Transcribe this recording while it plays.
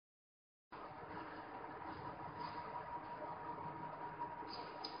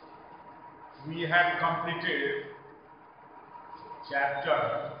we have completed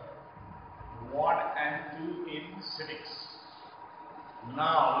chapter 1 and 2 in civics.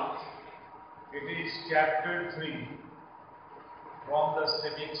 Now it is chapter 3 from the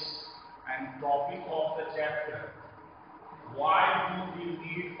civics, and topic of the chapter: why do we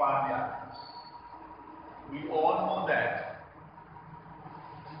need parliament? We all know that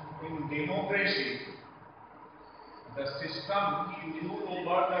in democracy, the system to rule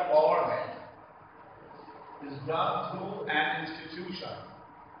over the government is done through an institution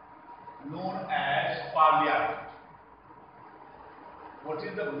known as parliament. What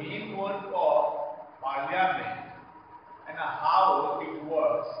is the main work of parliament and how it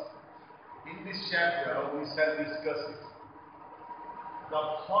works? In this chapter, we shall discuss it. The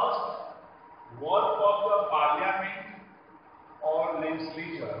first work of the parliament or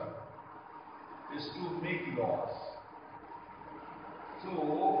legislature is to make laws.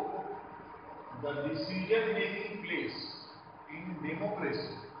 So, the decision making place in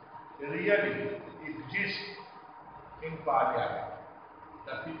democracy really exists in parliament.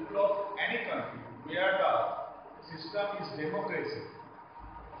 The people of any country where the system is democracy,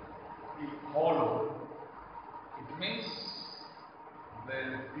 we follow. It means the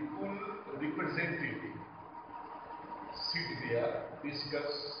people representative sit there,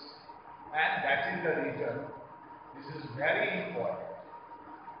 discuss, and that is the reason. This is very important.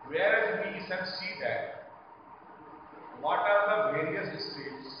 Whereas we shall see that what are the various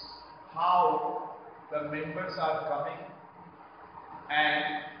steps, how the members are coming, and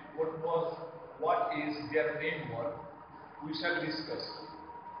what is their main work, we shall discuss.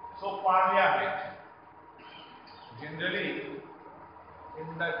 So parliament, generally in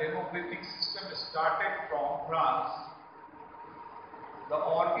the democratic system started from France, the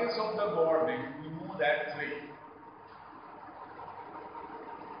organs of the government, we know that three: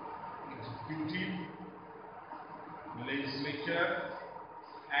 executive, legislature,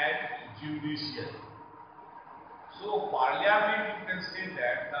 and judiciary. So parliament, you can say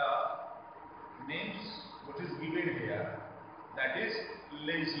that the names what is given here, that is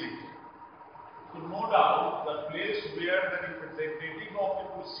legislature. So no doubt the place where the representative of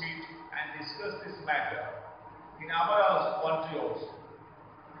people sit and discuss this matter in our country also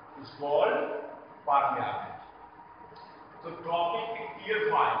is called parliament. So topic here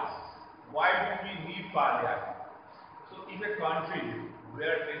finds, why do we need parliament? So in a country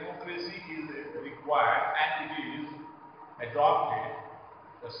where democracy is required and it is adopted,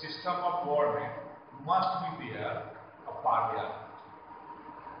 the system of government must be there, a parliament.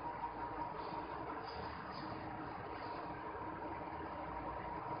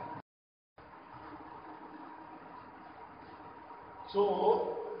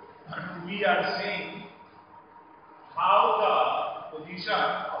 So we are seeing how the position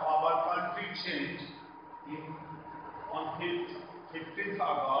of our country changed on 15th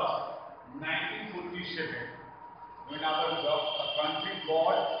August 1947, when our country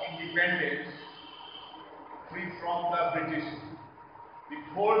got independence free from the British.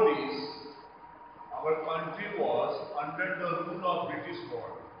 Before this, our country was under the rule of British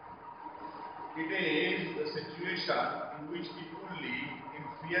government. It is the situation in which people live in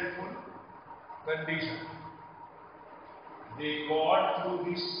fearful conditions. They got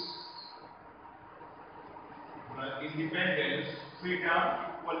through this independence, freedom,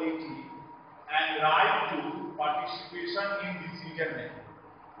 equality, and right to participation in decision making.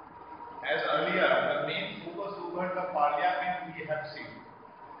 As earlier, the main focus over the parliament, we have seen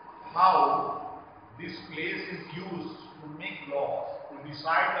how this place is used to make laws, to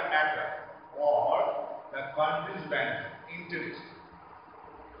decide the matter or the country's benefit, interest.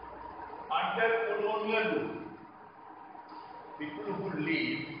 Under colonial rule, people who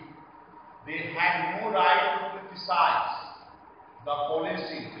lived, they had no right to criticize the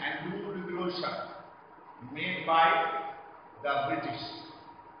policy and rule regulation made by the British.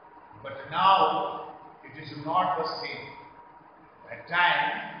 But now it is not the same. At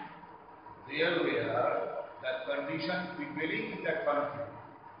time, there were the condition prevailing in the country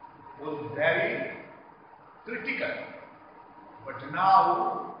was very critical. But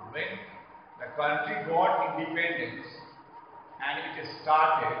now, when the country got independence and it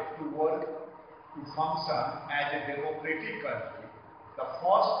started to work, to function as a democratic country, the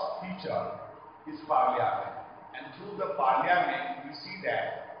first feature is parliament. And through the parliament, we see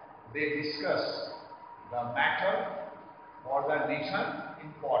that they discuss the matter for the nation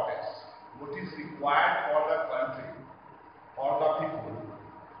importance, what is required for the country, for the people,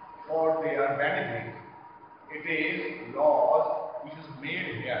 for their benefit. It is laws which is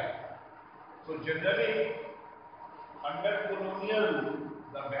made here. So generally, under colonial rule,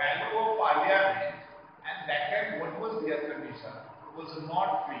 the value of parliament, and that time what was their condition was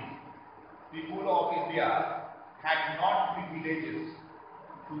not free. People of India had not privileges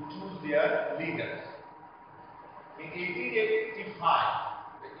to choose their leaders. In 1885,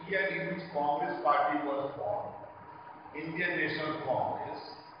 the year in which Congress party was formed, Indian National Congress,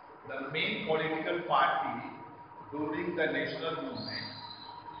 the main political party during the national movement,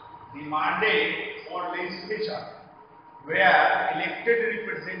 demanded for legislature where elected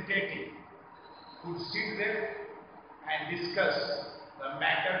representatives could sit there and discuss the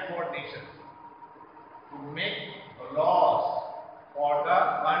matter for nation, to make the laws for the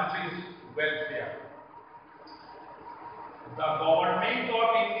country's welfare. The Government of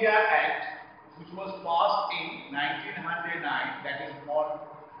India Act, which was passed in 1909, that is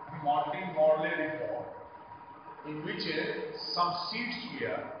Morley Reform, in which some seats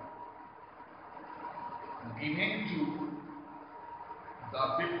were given to the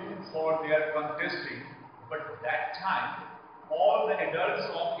people for their contesting, but that time all the adults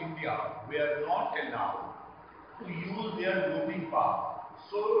of India were not allowed to use their voting power.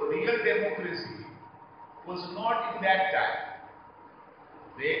 So real democracy was not in that time.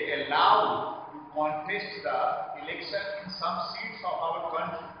 They allowed to contest the election in some seats of our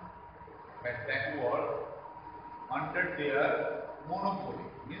country, but that were under their monopoly,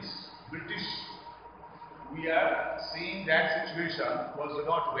 means British. We are seeing that situation was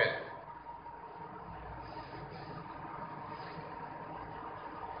not well.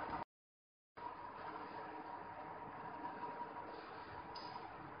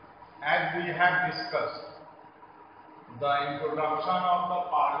 As we have discussed, the introduction of the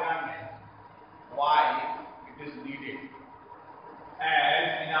parliament, why it is needed.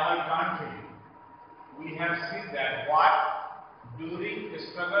 As in our country, we have seen that during the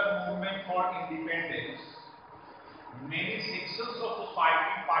struggle movement for independence, many sections of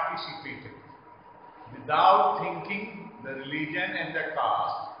society participated. Without thinking the religion and the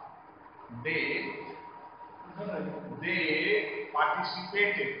caste, they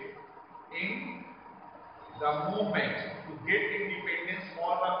participated in the movement to get independence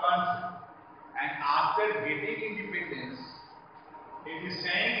for the country. And after getting independence, it is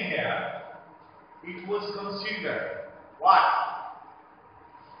saying here, it was considered what?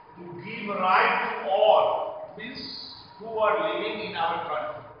 To give right to all, means who are living in our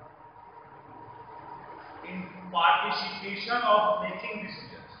country, in participation of making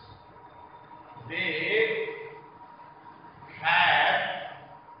decisions. They had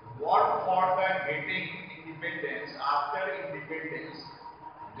worked for the getting independence. After independence,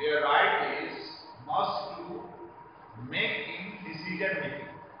 their right is must to make in decision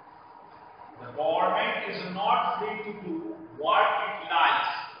making. The government is not free to do what it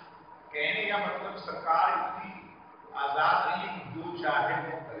likes. कहने का मतलब सरकार इतनी आजाद नहीं कि जो चाहे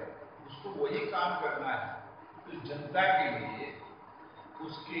वो करे, उसको वही काम करना है तो जनता के लिए,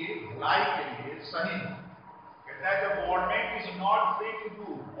 उसके भलाई के लिए सही है. कहता है the government is not free to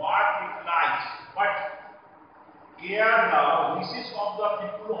do what it likes, but care the wishes of the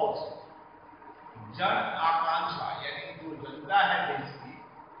people also. जन आकांक्षा यानी जो जनता है देश की,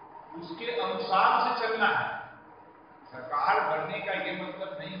 उसके अनुसार से चलना है. सरकार बनने का ये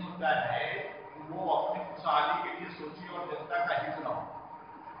मतलब नहीं होता है कि वो अपनी खुशहाली के लिए सोचे और जनता का हित ना हो.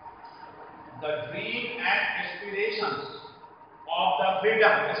 The dream and aspirations of the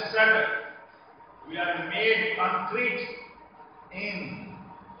freedom struggle were made concrete in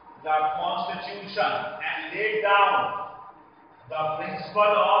the Constitution and laid down the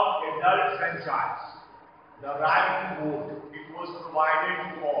principle of adult franchise, the right to vote. It was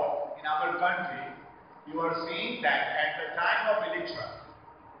provided to all. In our country, you are seeing that at the time of election,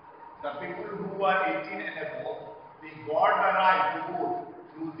 the people who are 18 and above, they got the right to vote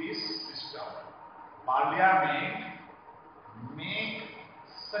through this system. Parliament make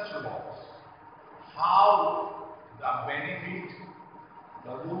such laws. How the benefit,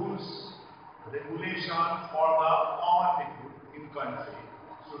 the rules, regulation for the common people in country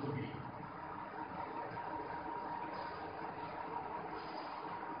should be.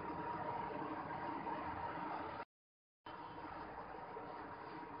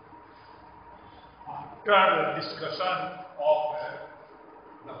 After the discussion of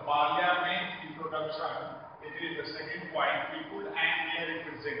the parliament introduction, it is the second point, people and their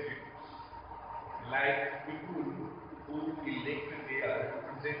representatives. Like people who elect their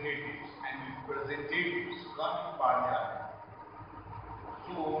representatives and representatives come in parliament.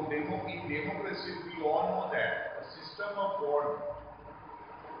 So in democracy, we all know that the system of government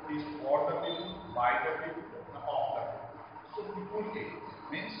is for the people, by the people, and of the people. So people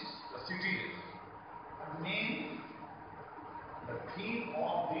means the citizens. The theme of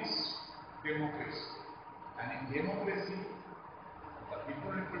democracy. And in democracy, the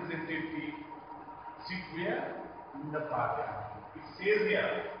people representative sit where? In the parliament. It says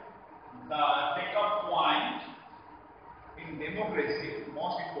here, the take-up point in democracy,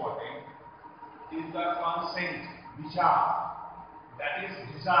 most important, is the consent, vichar, that is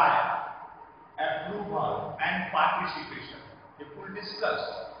desire, approval and participation. People discuss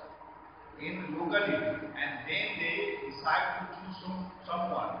in locality and then they decide to choose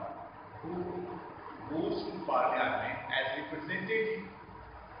someone who goes to parliament as representative.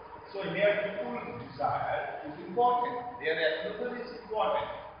 So here people desire is important, their approval is important,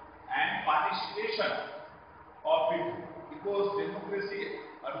 and participation of people, because democracy,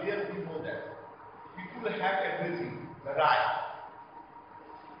 earlier we know that people have everything, the right.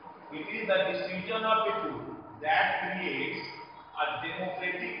 It is the decision of people that creates a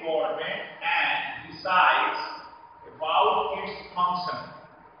democratic government and decides about its function.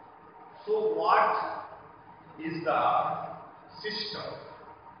 So what is the system,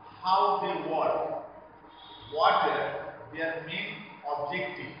 how they work, what is their main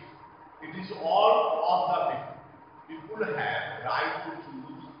objective? It is all of the people. People have right to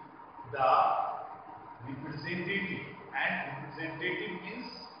choose the representative, and representative means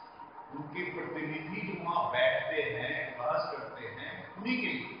उनके प्रतिनिधि जो वहाँ बैठते हैं, बहस करते हैं, उन्हीं के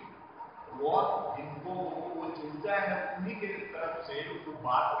लिए, वो जिनको वो चुनता है उन्हीं के तरफ से वो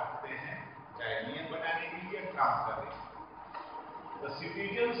बात रखते हैं, चाहे नियम बनाने के लिए काम कर रहे हैं. The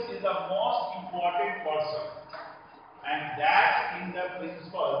citizens is the most important person, and that in the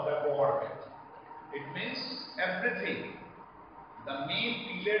principle the government. It means everything. The main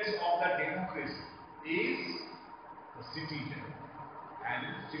pillars of the democracy is the citizen, and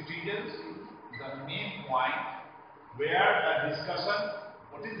citizens is the main point where the discussion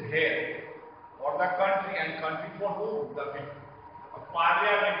what is held for the country, and country for whom? The people. A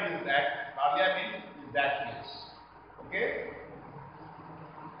parliament is that place. Okay.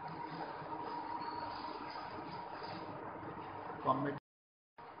 Comment.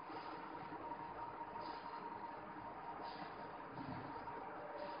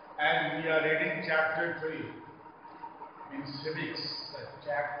 And we are reading chapter 3 in civics, the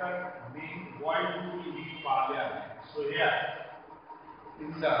chapter named Why Do We Need Parliament? So here,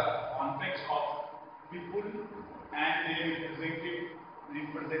 in the context of people and their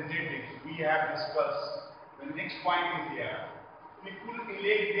representatives, we have discussed. The next point is here. People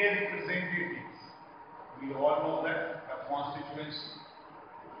elect their representatives. We all know that the constituency.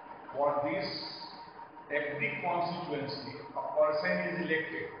 For this, every constituency, a person is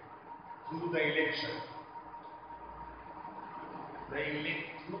elected through the election.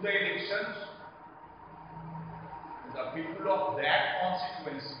 Through the elections, the people of that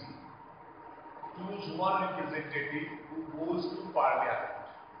constituency choose one representative who goes to parliament.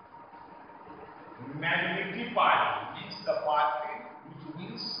 Majority party means the party which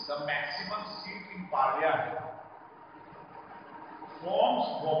wins the maximum seat in parliament forms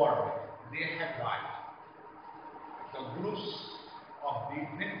government. They have right. The groups of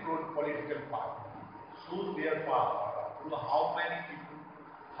different political parties show their power through how many people,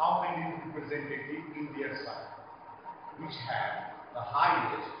 how many representatives in their side, which have the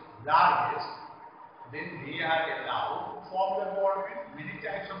highest, largest, then they are allowed to form the government. Many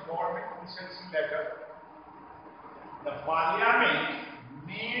types of government we shall see later. The parliament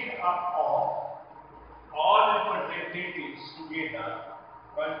made up of all representatives together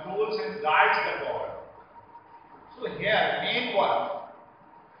controls and guides the government. So here, main one,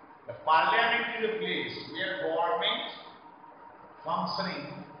 the parliament is a place where government functioning,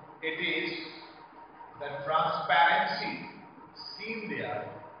 it is the transparency seen there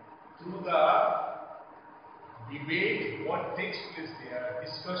through the debate, what takes place there,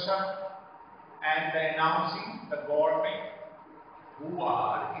 discussion and the announcing the government who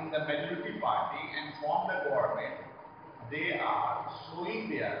are in the majority party and form the government, they are showing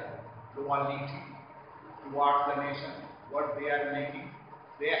their loyalty towards the nation, what they are making.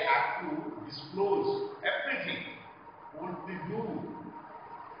 They have to disclose everything what they do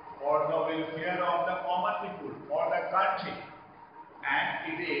for the welfare of the common people, for the country, and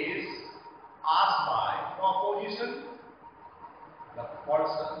it is asked by the opposition, the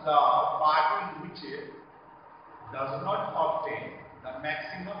party which does not obtain the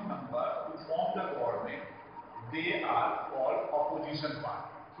maximum number to form the government, they are called opposition party.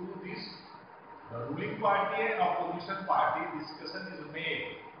 Through this, the ruling party and opposition party discussion is made,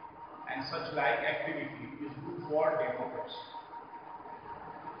 and such like activity is good for democracy.